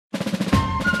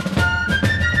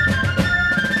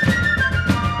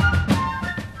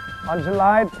On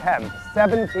July 10,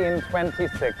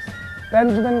 1726,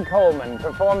 Benjamin Coleman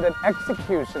performed an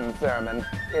execution sermon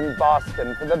in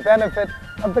Boston for the benefit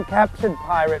of the captured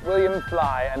pirate William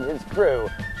Fly and his crew,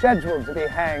 scheduled to be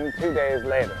hanged 2 days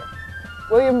later.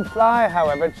 William Fly,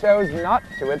 however, chose not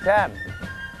to attend.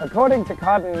 According to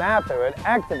Cotton Mather, who had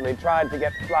actively tried to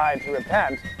get Fly to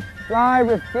repent, Fly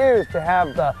refused to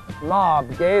have the mob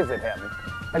gaze at him,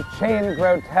 a chain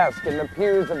grotesque in the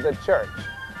pews of the church.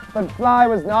 But Fly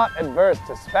was not adverse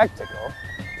to spectacle.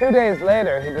 2 days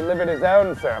later, he delivered his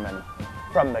own sermon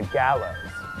from the gallows.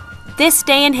 This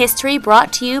Day in History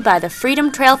brought to you by the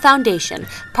Freedom Trail Foundation,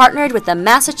 partnered with the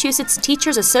Massachusetts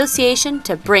Teachers Association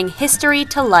to bring history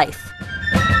to life.